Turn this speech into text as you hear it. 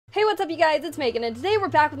what's up you guys, it's Megan, and today we're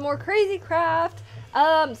back with more CrazyCraft.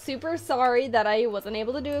 Super sorry that I wasn't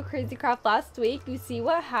able to do a CrazyCraft last week. You see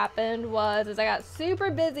what happened was I got super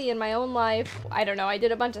busy in my own life. I don't know, I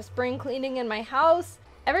did a bunch of spring cleaning in my house.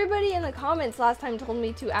 Everybody in the comments last time told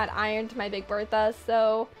me to add iron to my Big Bertha,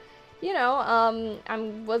 so you know, I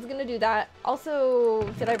was gonna do that. Also,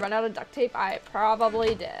 did I run out of duct tape? I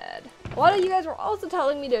probably did. A lot of you guys were also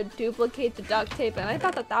telling me to duplicate the duct tape, and I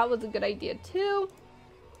thought that that was a good idea too.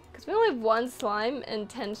 Because we only have 1 slime and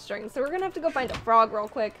 10 strings, so we're gonna have to go find a frog real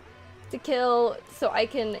quick to kill so I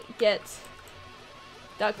can get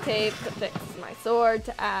duct tape to fix my sword,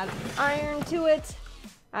 to add iron to it.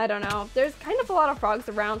 I don't know. There's kind of a lot of frogs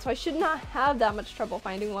around, so I should not have that much trouble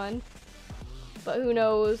finding one. But who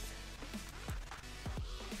knows?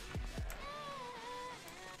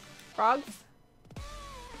 Frogs?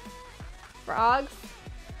 Frogs?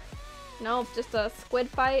 Nope, just a squid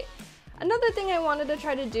fight. Another thing I wanted to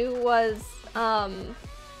try to do was,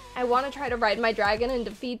 I want to try to ride my dragon and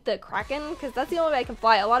defeat the Kraken, because that's the only way I can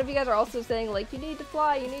fly. A lot of you guys are also saying, like, you need to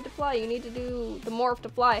fly, you need to fly, you need to do the morph to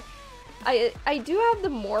fly. I do have the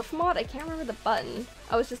morph mod. I can't remember the button.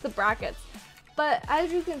 Oh, it's just the brackets. But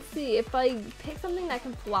as you can see, if I pick something that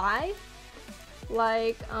can fly,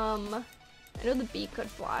 like, I know the bee could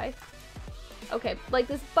fly. Okay, like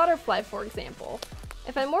this butterfly, for example.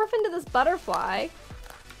 If I morph into this butterfly,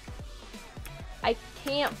 I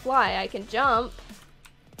can't fly. I can jump,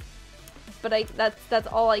 but that's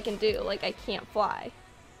all I can do. Like, I can't fly.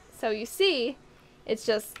 So you see, it's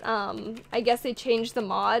just, I guess they changed the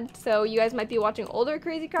mod. So you guys might be watching older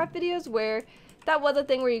CrazyCraft videos where that was a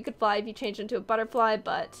thing where you could fly if you changed into a butterfly,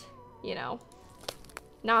 but, you know,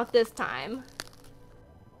 not this time.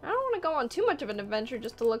 I don't want to go on too much of an adventure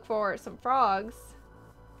just to look for some frogs.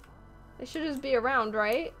 They should just be around,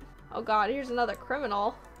 right? Oh god, here's another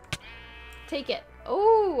criminal. Take it.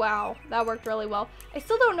 Oh, wow. That worked really well. I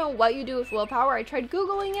still don't know what you do with willpower. I tried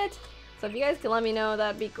Googling it, so if you guys can let me know,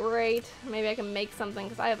 that'd be great. Maybe I can make something,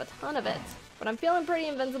 because I have a ton of it. But I'm feeling pretty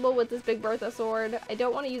invincible with this Big Bertha sword. I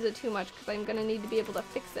don't want to use it too much, because I'm going to need to be able to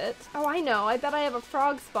fix it. Oh, I know. I bet I have a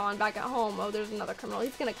frog spawn back at home. Oh, there's another criminal.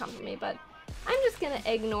 He's going to come for me, but I'm just gonna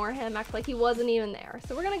ignore him, act like he wasn't even there.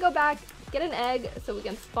 So we're gonna go back, get an egg so we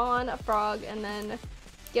can spawn a frog, and then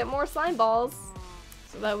get more slime balls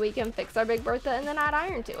so that we can fix our Big Bertha and then add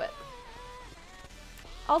iron to it.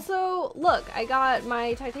 Also, look, I got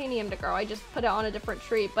my titanium to grow. I just put it on a different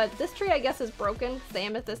tree, but this tree I guess is broken because the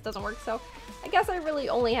amethyst doesn't work, so I guess I really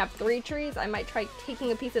only have 3 trees. I might try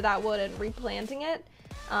taking a piece of that wood and replanting it.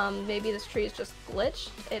 Maybe this tree is just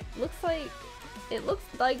glitched. It looks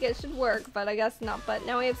like it should work, but I guess not. But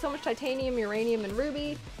now we have so much titanium, uranium, and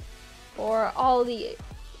ruby for all the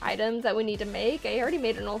items that we need to make. I already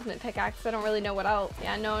made an ultimate pickaxe, so I don't really know what else.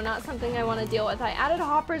 Yeah, no, not something I want to deal with. I added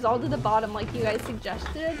hoppers all to the bottom like you guys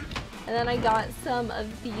suggested, and then I got some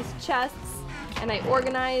of these chests, and I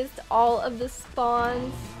organized all of the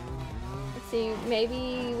spawns. Let's see,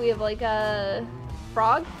 maybe we have like a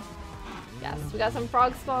frog? Yes, we got some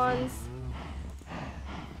frog spawns.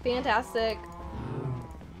 Fantastic.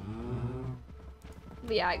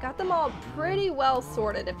 But yeah, I got them all pretty well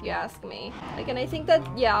sorted, if you ask me. Like, and I think that,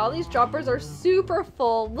 yeah, all these droppers are super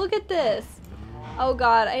full. Look at this. Oh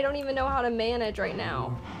god, I don't even know how to manage right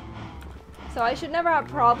now. So I should never have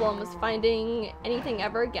problems finding anything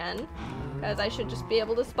ever again, because I should just be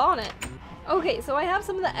able to spawn it. Okay, so I have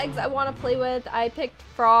some of the eggs I want to play with. I picked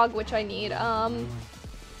frog, which I need.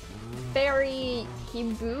 Fairy,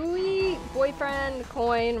 Kibui, boyfriend,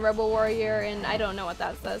 coin, rebel warrior, and I don't know what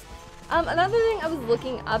that says. Another thing I was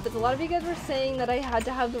looking up is a lot of you guys were saying that I had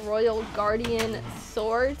to have the Royal Guardian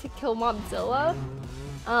sword to kill Mobzilla.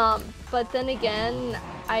 But then again,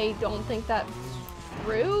 I don't think that's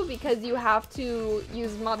true, because you have to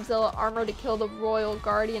use Mobzilla armor to kill the Royal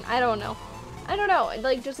Guardian. I don't know.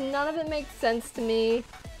 Like, just none of it makes sense to me.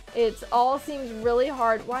 It all seems really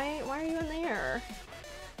hard. Why are you in there?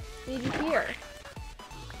 I need you here.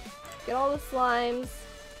 Get all the slimes.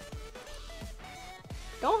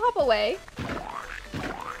 Don't hop away.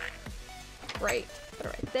 Great. Put it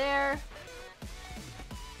right there.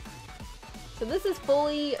 So this is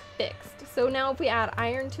fully fixed. So now if we add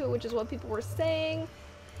iron to it, which is what people were saying,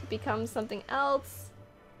 it becomes something else.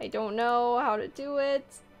 I don't know how to do it.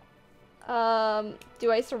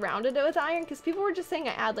 Do I surround it with iron? Because people were just saying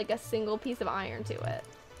I add like a single piece of iron to it.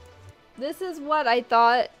 This is what I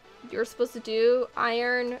thought you're supposed to do.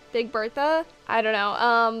 Iron Big Bertha. I don't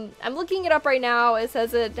know. I'm looking it up right now. It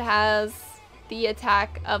says it has the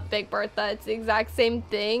attack of Big Bertha. It's the exact same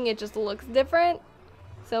thing. It just looks different.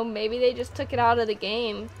 So maybe they just took it out of the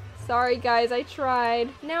game. Sorry guys, I tried.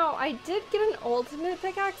 Now, I did get an ultimate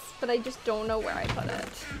pickaxe, but I just don't know where I put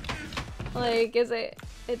it. Like,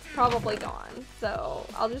 it's probably gone. So,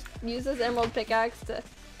 I'll just use this emerald pickaxe to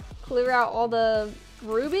clear out all the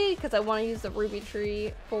ruby, because I want to use the ruby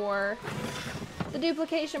tree for the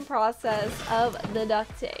duplication process of the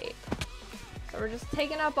duct tape. So we're just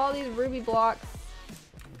taking up all these ruby blocks.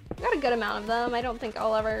 I got a good amount of them. I don't think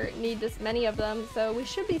I'll ever need this many of them, so we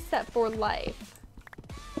should be set for life.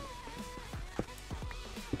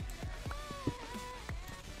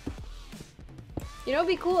 You know,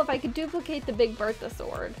 it'd be cool if I could duplicate the Big Bertha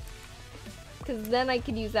sword. Because then I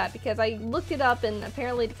could use that, because I looked it up and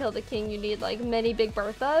apparently to kill the king you need like many Big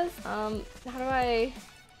Berthas. How do I...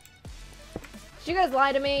 Did you guys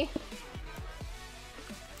lie to me?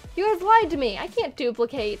 You guys lied to me! I can't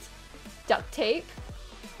duplicate duct tape.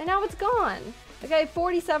 And now it's gone. Like, I have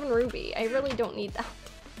 47 ruby. I really don't need that.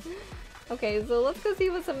 Okay, so let's go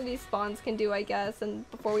see what some of these spawns can do, I guess, and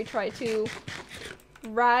before we try to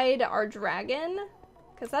ride our dragon.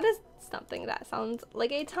 Because that is something that sounds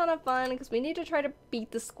like a ton of fun, because we need to try to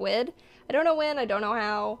beat the squid. I don't know when, I don't know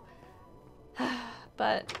how.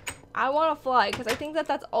 But I want to fly, because I think that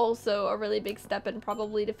that's also a really big step in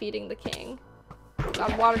probably defeating the king. Oh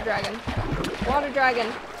god, water dragon. Water dragon.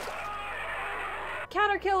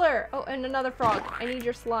 Counter killer! Oh, and another frog. I need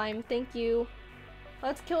your slime. Thank you.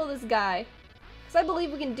 Let's kill this guy. Because I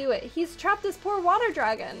believe we can do it. He's trapped this poor water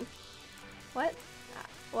dragon. What?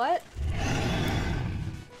 What?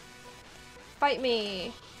 Fight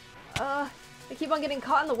me. I keep on getting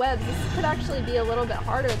caught in the webs. This could actually be a little bit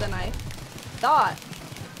harder than I thought.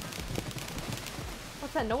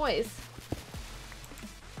 What's that noise?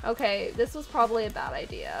 Okay, this was probably a bad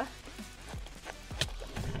idea.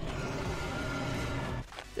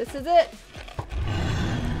 This is it.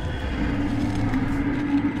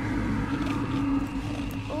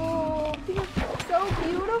 Oh, these are so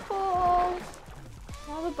beautiful.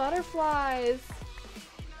 All the butterflies.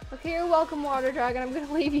 Okay, you're welcome, water dragon. I'm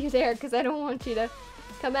gonna leave you there because I don't want you to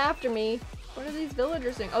come after me. What are these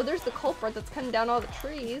villagers doing? Oh, there's the culprit that's cutting down all the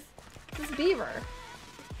trees. This beaver.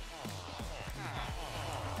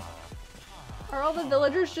 Are all the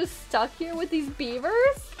villagers just stuck here with these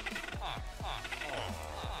beavers?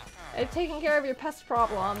 I've taken care of your pest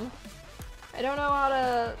problem. I don't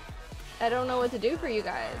know what to do for you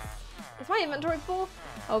guys. Is my inventory full?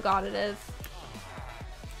 Oh god, it is.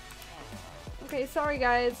 Okay, sorry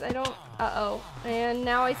guys, I don't... Uh-oh. And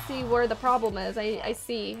now I see where the problem is. I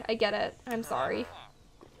see. I get it. I'm sorry.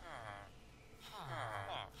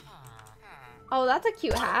 Oh, that's a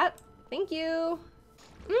cute hat. Thank you.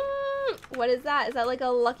 What is that? Is that like a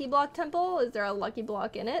lucky block temple? Is there a lucky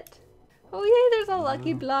block in it? Oh yay, there's a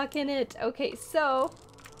lucky block in it. Okay, so...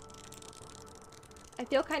 I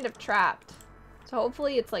feel kind of trapped. So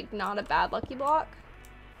hopefully it's like not a bad lucky block.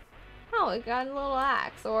 Oh, I got a little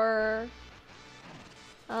axe, or...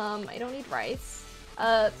 I don't need rice.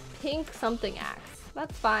 Pink something axe.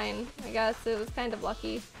 That's fine. I guess it was kind of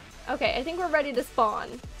lucky. Okay, I think we're ready to spawn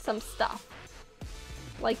some stuff.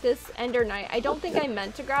 Like this Ender Knight. I don't think I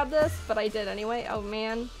meant to grab this, but I did anyway. Oh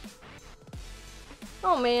man.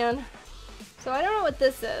 Oh man. So I don't know what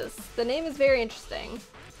this is. The name is very interesting.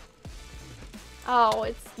 Oh,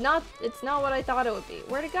 it's not what I thought it would be.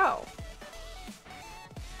 Where'd it go?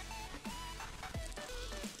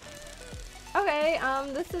 Okay,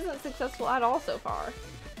 this isn't successful at all so far.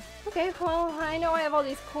 Okay, well, I know I have all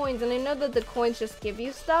these coins, and I know that the coins just give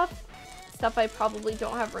you stuff. Stuff I probably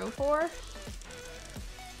don't have room for.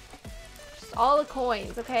 Just all the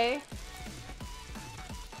coins, okay?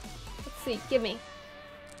 Let's see, give me.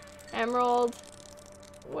 Emerald.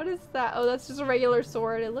 What is that? Oh, that's just a regular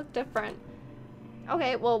sword. It looked different.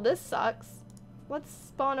 Okay, well, this sucks. Let's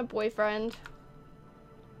spawn a boyfriend.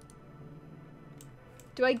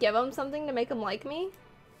 Do I give him something to make him like me?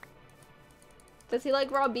 Does he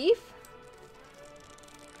like raw beef?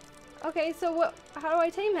 Okay, so how do I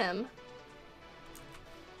tame him?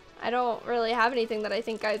 I don't really have anything that I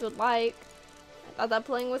think guys would like. I thought that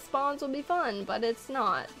playing with spawns would be fun, but it's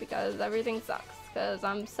not, because everything sucks. Because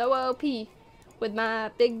I'm so OP with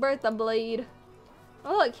my Big Bertha blade.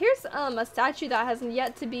 Oh look, here's a statue that hasn't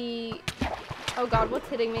yet to be... Oh god, what's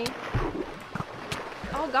hitting me?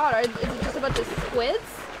 Oh god, is it just a bunch of squids?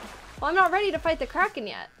 Well, I'm not ready to fight the Kraken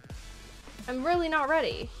yet. I'm really not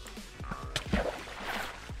ready.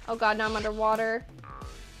 Oh god, now I'm underwater.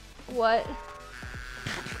 What?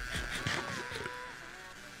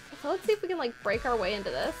 So let's see if we can like break our way into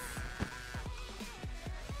this.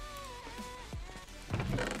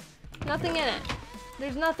 Nothing in it.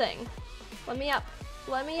 There's nothing. Let me up.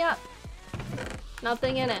 Let me up.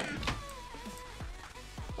 Nothing in it.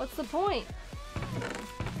 What's the point?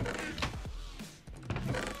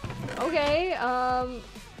 Okay, I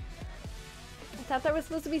thought there was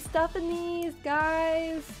supposed to be stuff in these,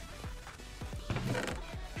 guys.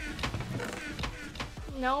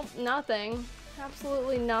 Nope, nothing.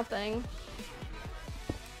 Absolutely nothing.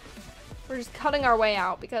 We're just cutting our way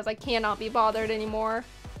out because I cannot be bothered anymore.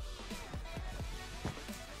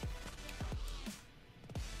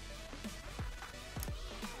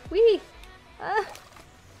 Whee!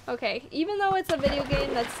 Okay, even though it's a video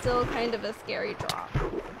game, that's still kind of a scary drop.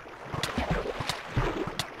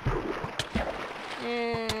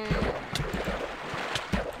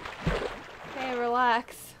 Okay,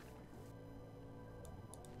 relax.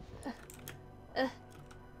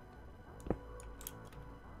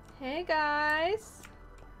 Hey guys.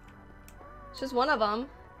 It's just one of them.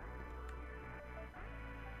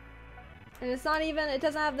 And it's not even, it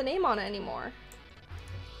doesn't have the name on it anymore.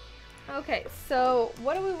 Okay, so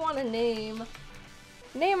what do we want to name?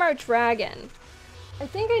 Name our dragon. I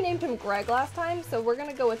think I named him Greg last time, so we're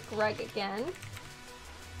gonna go with Greg again.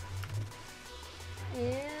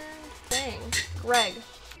 And dang, Greg.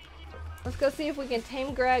 Let's go see if we can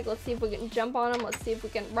tame Greg. Let's see if we can jump on him. Let's see if we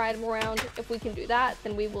can ride him around. If we can do that,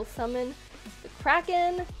 then we will summon the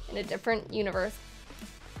Kraken in a different universe.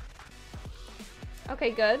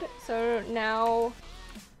 Okay, good. So now,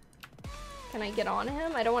 can I get on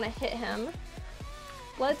him? I don't want to hit him.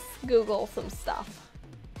 Let's Google some stuff.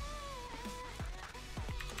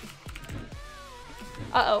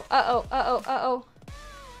 Uh-oh, uh-oh, uh-oh, uh-oh.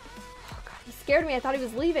 Oh god, he scared me. I thought he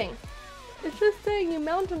was leaving. It's just saying you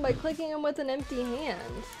mount him by clicking him with an empty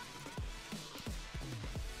hand.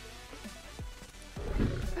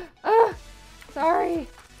 Ah! Sorry.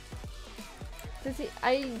 Does he,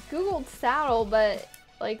 I googled saddle, but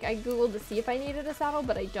like I googled to see if I needed a saddle,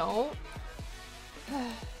 but I don't.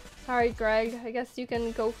 Sorry, Greg. I guess you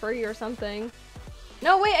can go free or something.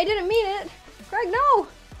 No, wait, I didn't mean it. Greg, no!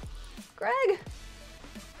 Greg!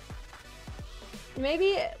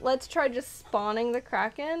 Maybe let's try just spawning the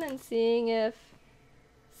Kraken and seeing if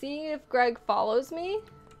Greg follows me.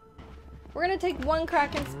 We're gonna take one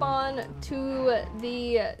Kraken spawn to a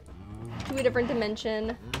different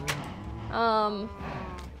dimension.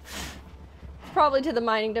 Probably to the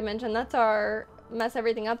mining dimension. That's our mess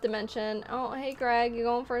everything up dimension. Oh, hey Greg, you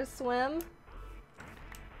going for a swim?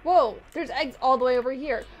 Whoa, there's eggs all the way over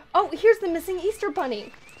here. Oh, here's the missing Easter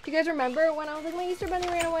bunny. Do you guys remember when I was like, my Easter bunny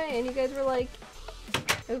ran away? And you guys were like,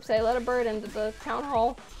 oops, I let a bird into the town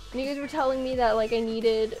hall. And you guys were telling me that like I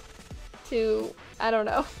needed to, I don't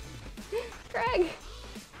know. Greg!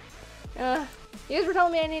 You guys were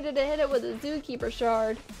telling me I needed to hit it with a zookeeper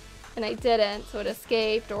shard. And I didn't, so it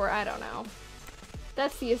escaped, or I don't know.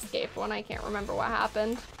 That's the escape one, I can't remember what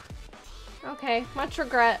happened. Okay, much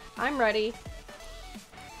regret. I'm ready.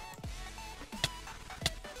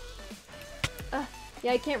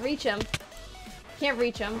 Yeah, I can't reach him. Can't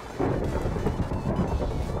reach him.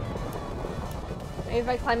 Maybe if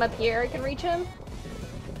I climb up here, I can reach him?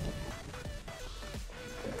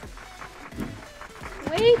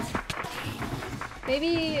 Wait!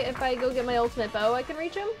 Maybe if I go get my ultimate bow, I can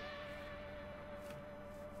reach him?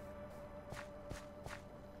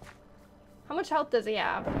 How much health does he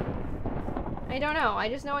have? I don't know. I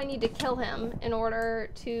just know I need to kill him in order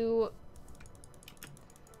to...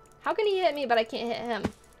 How can he hit me but I can't hit him?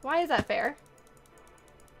 Why is that fair?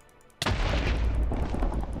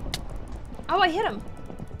 Oh, I hit him!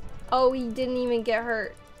 Oh, he didn't even get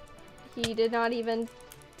hurt. He did not even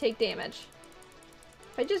take damage.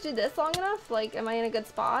 If I just do this long enough, like, am I in a good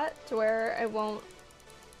spot to where I won't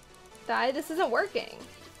die? This isn't working.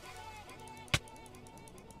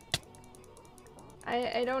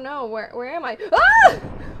 I don't know. Where am I? Ah!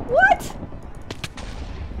 What?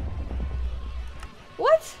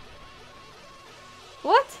 What?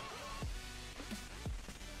 What?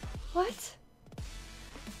 What?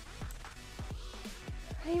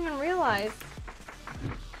 I didn't even realize.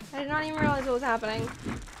 I did not even realize what was happening.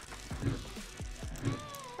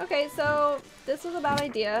 Okay, so this was a bad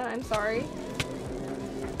idea. I'm sorry.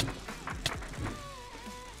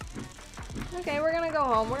 Okay, we're gonna go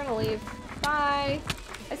home. We're gonna leave. Bye.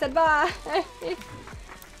 I said bye.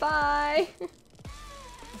 Bye.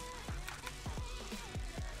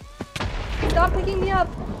 Stop picking me up.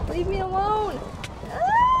 Leave me alone.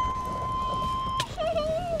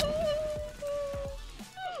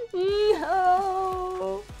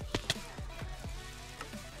 No.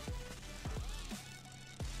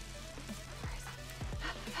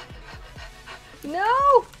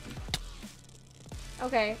 No.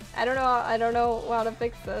 Okay, I don't know how to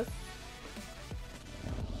fix this.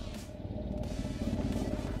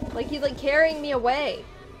 Like he's like carrying me away.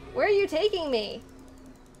 Where are you taking me?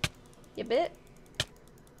 You bit?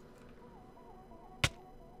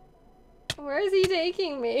 Where is he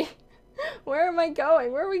taking me? Where am I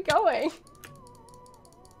going? Where are we going?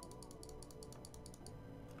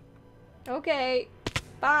 Okay.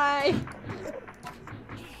 Bye.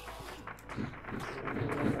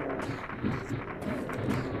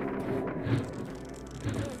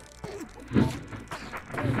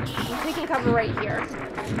 I'm taking cover right here.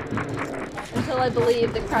 Until I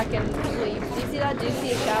believe the Kraken leaves. Do you see that? Do you see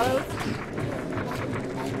his shadows?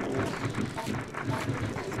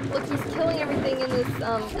 Look, he's killing everything in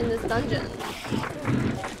this dungeon.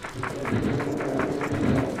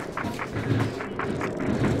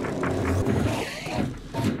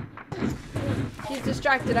 He's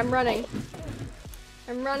distracted. I'm running.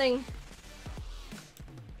 I'm running.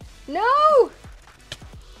 No!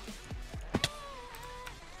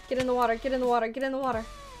 Get in the water, get in the water, get in the water.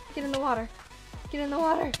 Get in the water. Get in the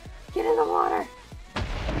water. Get in the water.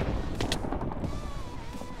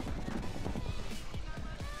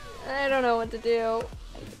 I don't know what to do.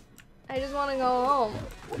 I just want to go home.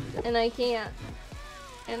 And I can't.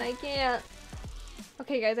 And I can't.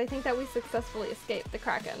 Okay guys, I think that we successfully escaped the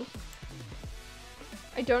Kraken.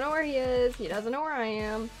 I don't know where he is. He doesn't know where I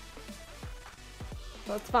am.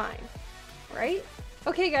 So it's fine. Right?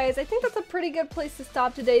 Okay guys, I think that's a pretty good place to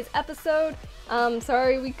stop today's episode.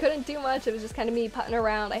 Sorry we couldn't do much. It was just kind of me putting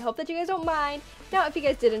around. I hope that you guys don't mind. Now, if you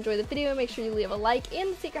guys did enjoy the video, make sure you leave a like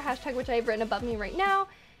and the secret hashtag, which I have written above me right now.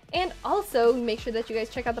 And also, make sure that you guys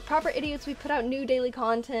check out the Proper Idiots. We put out new daily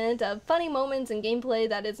content of funny moments and gameplay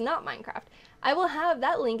that is not Minecraft. I will have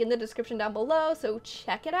that link in the description down below, so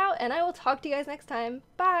check it out, and I will talk to you guys next time.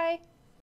 Bye!